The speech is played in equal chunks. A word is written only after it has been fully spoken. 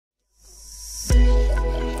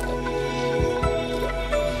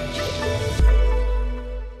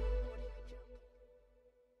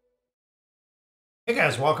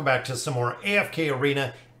Guys, welcome back to some more AFK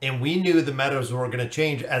Arena, and we knew the metas were going to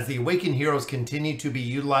change as the Awakened heroes continue to be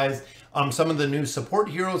utilized. Some of the new support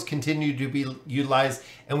heroes continue to be utilized,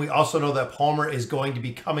 and we also know that Palmer is going to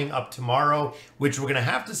be coming up tomorrow, which we're going to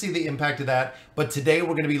have to see the impact of that. But today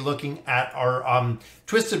we're going to be looking at our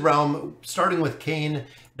Twisted Realm, starting with Kane.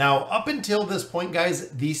 Now, up until this point, guys,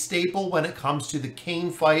 the staple when it comes to the Kane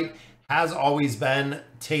fight has always been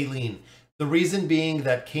Atalene. The reason being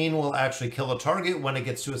that Kane will actually kill a target when it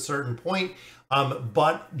gets to a certain point.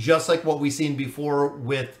 But just like what we've seen before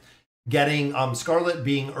with getting Scarlet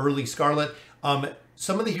being early Scarlet,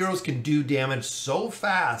 some of the heroes can do damage so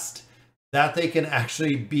fast that they can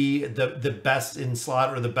actually be the best in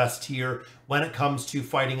slot or the best tier when it comes to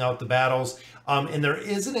fighting out the battles. And there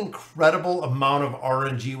is an incredible amount of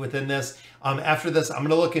RNG within this. After this, I'm going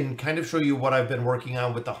to look and kind of show you what I've been working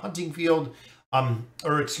on with the hunting field. With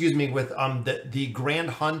the Grand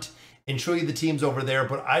Hunt, and show you the teams over there.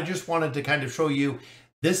 But I just wanted to kind of show you,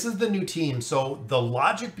 this is the new team. So the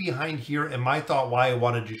logic behind here and my thought why I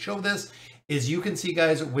wanted to show this is, you can see,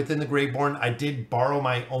 guys, within the Graveborn, I did borrow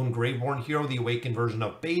my own Graveborn hero, the Awakened version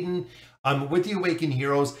of Baden. With the Awakened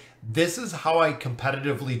heroes, this is how I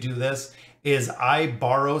competitively do this, is I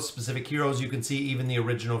borrow specific heroes. You can see even the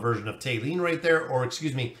original version of Atalene right there, or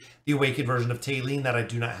excuse me, the Awakened version of Atalene that I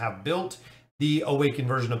do not have built. The Awakened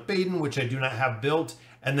version of Baden, which I do not have built.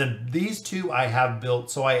 And then these two I have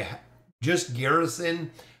built. So I just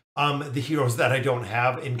garrison the heroes that I don't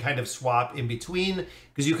have and kind of swap in between,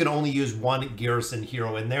 because you can only use one garrison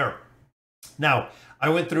hero in there. Now, I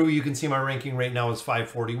went through, you can see my ranking right now is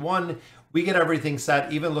 541. We get everything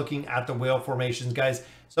set, even looking at the whale formations, guys.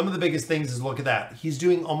 Some of the biggest things is, look at that. He's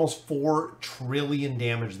doing almost 4 trillion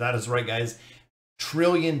damage. That is right, guys.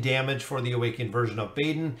 Trillion damage for the Awakened version of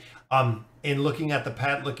Baden. And looking at the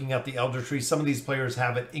pet, looking at the Elder Tree, some of these players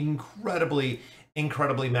have it incredibly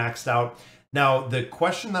maxed out. Now, the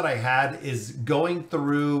question that I had is going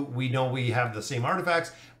through, we know we have the same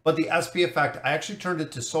artifacts, but the SP effect, I actually turned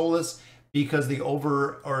it to Soulless because the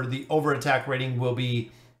over attack rating will be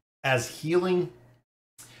as healing.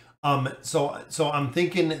 So I'm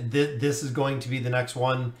thinking that this is going to be the next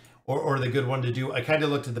one, or the good one to do. I kind of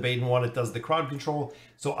looked at the Baden one. It does the crowd control.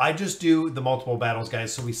 So I just do the multiple battles,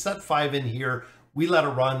 guys. So we set 5 in here. We let it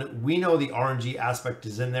run. We know the RNG aspect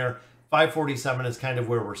is in there. 547 is kind of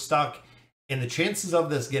where we're stuck. And the chances of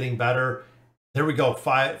this getting better, there we go,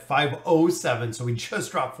 507. So we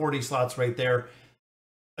just dropped 40 slots right there.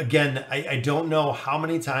 Again, I don't know how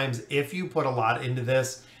many times, if you put a lot into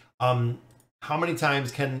this, how many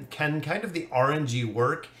times can kind of the RNG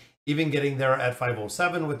work, even getting there at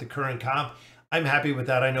 507 with the current comp. I'm happy with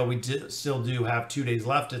that. I know we still do have 2 days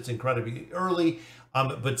left. It's incredibly early,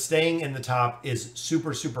 but staying in the top is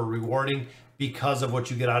super rewarding because of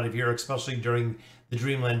what you get out of here, especially during the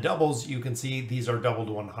Dreamland doubles. You can see these are doubled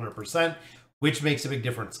to 100%, which makes a big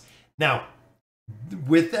difference. Now,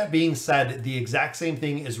 with that being said, the exact same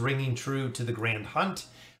thing is ringing true to the Grand Hunt.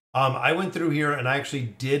 I went through here and I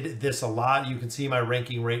actually did this a lot. You can see my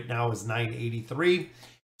ranking right now is 983.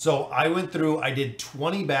 So I went through, I did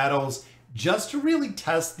 20 battles just to really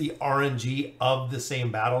test the RNG of the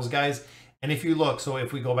same battles, guys. And if you look, so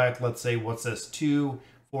if we go back, let's say, what's this? 2,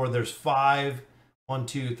 4, there's 5. 1,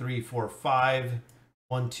 2, 3, 4, 5.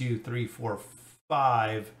 1, 2, 3, 4,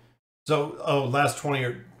 5. So, last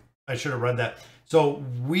 20, I should have read that. So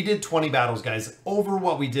we did 20 battles, guys, over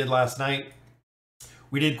what we did last night.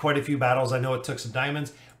 We did quite a few battles. I know it took some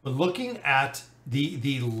diamonds, but looking at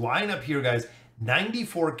the lineup here, guys,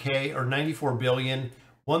 94K or 94 billion,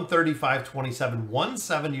 135.27,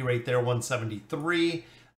 170 right there, 173.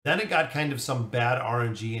 Then it got kind of some bad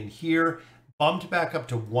RNG in here, bumped back up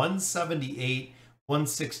to 178,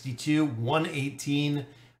 162, 118,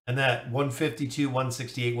 and that 152,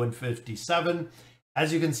 168, 157.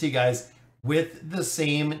 As you can see, guys, with the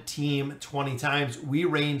same team 20 times, we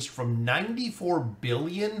ranged from 94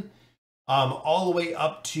 billion all the way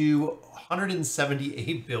up to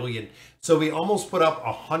 178 billion. So we almost put up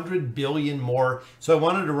 100 billion more. So I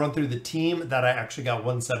wanted to run through the team that I actually got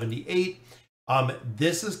 178.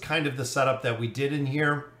 This is kind of the setup that we did in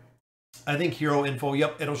here. I think hero info,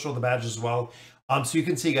 yep, it'll show the badges as well. So you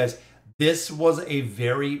can see, guys, this was a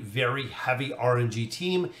very heavy RNG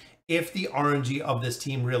team. If the RNG of this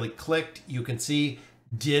team really clicked, you can see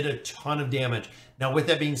did a ton of damage. Now, with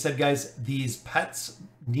that being said, guys, these pets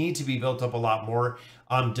need to be built up a lot more.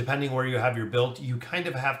 Depending where you have your build, you kind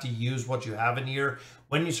of have to use what you have in here.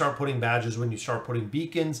 When you start putting badges, when you start putting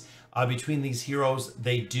beacons, between these heroes,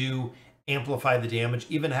 they do amplify the damage.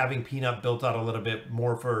 Even having Peanut built out a little bit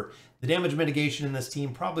more for the damage mitigation in this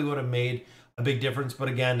team probably would have made a big difference. But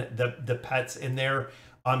again, the pets in there.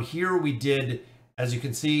 Here we did, as you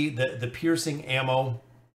can see, the piercing ammo,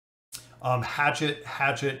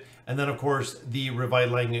 hatchet, and then of course the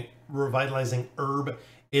revitalizing herb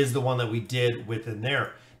is the one that we did within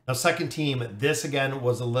there. Now, second team, this again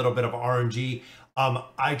was a little bit of RNG.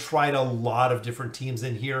 I tried a lot of different teams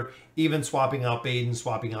in here, even swapping out Baden,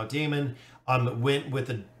 swapping out Damon, went with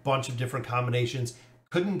a bunch of different combinations.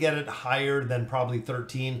 Couldn't get it higher than probably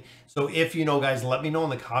 13. So if you know, guys, let me know in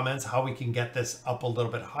the comments how we can get this up a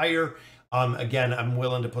little bit higher. Again, I'm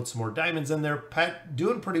willing to put some more diamonds in there. Pet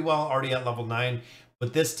doing pretty well, already at level 9.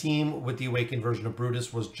 But this team with the awakened version of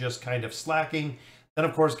Brutus was just kind of slacking. Then,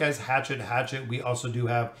 of course, guys, hatchet. We also do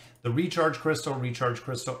have the recharge crystal,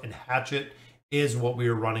 and hatchet is what we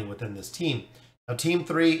are running within this team. Now, team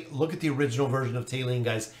 3, look at the original version of Atalene,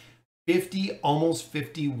 guys. 50, almost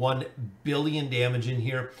 51 billion damage in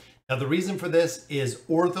here. Now, the reason for this is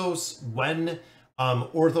Orthos, when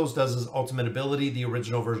Orthos does his ultimate ability, the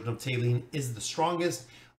original version of Atalene is the strongest,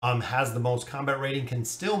 has the most combat rating, can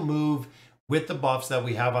still move with the buffs that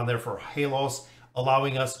we have on there for Halos,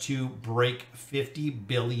 allowing us to break 50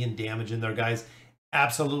 billion damage in there, guys.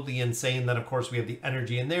 Absolutely insane. Then, of course, we have the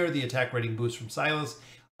energy in there, the attack rating boost from Silas,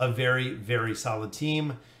 a very, very solid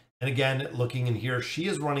team. And again, looking in here, she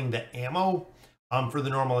is running the ammo for the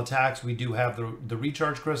normal attacks. We do have the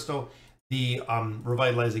recharge crystal, the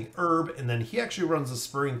revitalizing herb, and then he actually runs the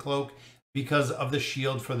spurring cloak because of the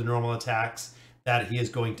shield for the normal attacks that he is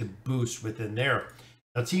going to boost within there.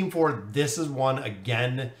 Now, team 4, this is one,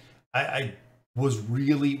 again, I was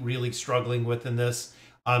really, really struggling within this.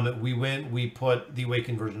 We put the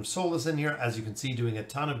awakened version of Solus in here, as you can see, doing a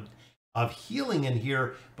ton of healing in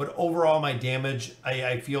here, but overall my damage,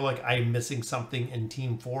 I feel like I'm missing something in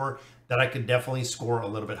team 4 that I could definitely score a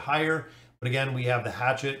little bit higher. But again, we have the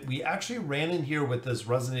hatchet. We actually ran in here with this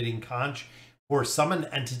resonating conch for summoned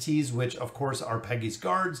entities, which of course are Peggy's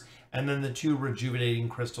guards, and then the 2 rejuvenating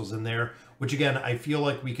crystals in there, which again, I feel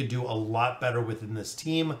like we could do a lot better within this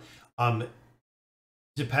team,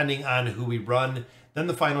 depending on who we run. Then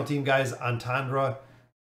the final team, guys, Anasta.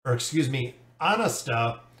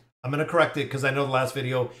 I'm going to correct it because I know the last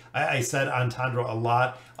video I said Antandra a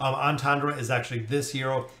lot. Antandra is actually this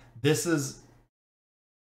hero. This is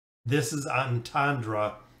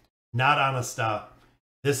Antandra, not Anasta.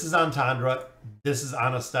 This is Antandra. This is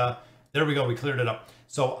Anasta. There we go. We cleared it up.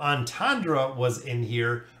 So Antandra was in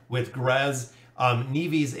here with Grez.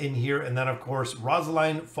 Nevi's in here. And then, of course,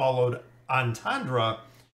 Rosaline followed Antandra.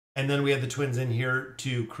 And then we had the twins in here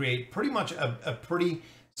to create pretty much a pretty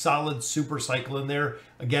solid super cycle in there.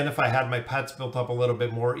 Again, if I had my pets built up a little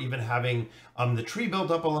bit more, even having the tree built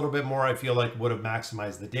up a little bit more, I feel like would have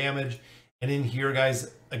maximized the damage. And in here,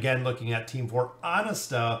 guys, again, looking at team 4,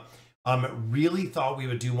 Anasta, really thought we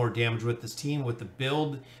would do more damage with this team with the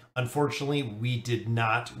build. Unfortunately, we did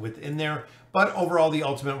not within there. But overall, the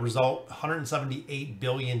ultimate result, 178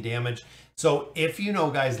 billion damage. So if you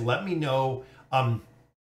know, guys, let me know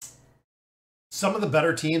some of the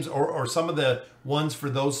better teams or some of the ones for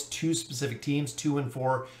those 2 specific teams, 2 and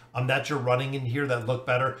 4, that you're running in here that look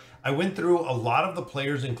better. I went through a lot of the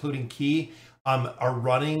players, including Key, are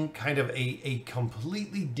running kind of a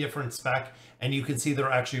completely different spec, and you can see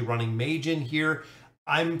they're actually running Mage in here.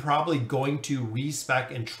 I'm probably going to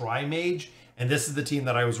respec and try Mage, and this is the team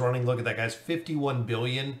that I was running. Look at that, guys, 51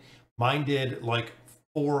 billion. Mine did like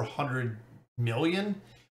 400 million.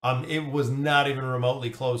 It was not even remotely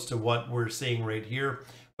close to what we're seeing right here.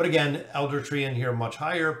 But again, Elder Tree in here much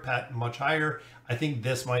higher, Pet much higher. I think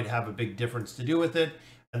this might have a big difference to do with it.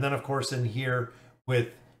 And then, of course, in here with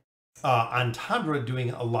Antandra doing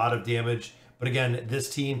a lot of damage. But again,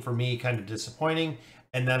 this team for me kind of disappointing.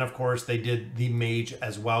 And then, of course, they did the Mage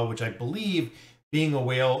as well, which I believe, being a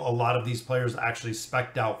whale, a lot of these players actually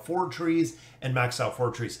spec'd out 4 trees and maxed out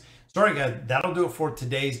 4 trees. Sorry, guys, that'll do it for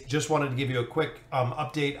today's. Just wanted to give you a quick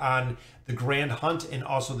update on the Grand Hunt and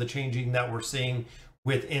also the changing that we're seeing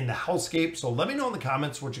within the Hellscape. So let me know in the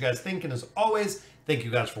comments what you guys think. And as always, thank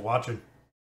you guys for watching.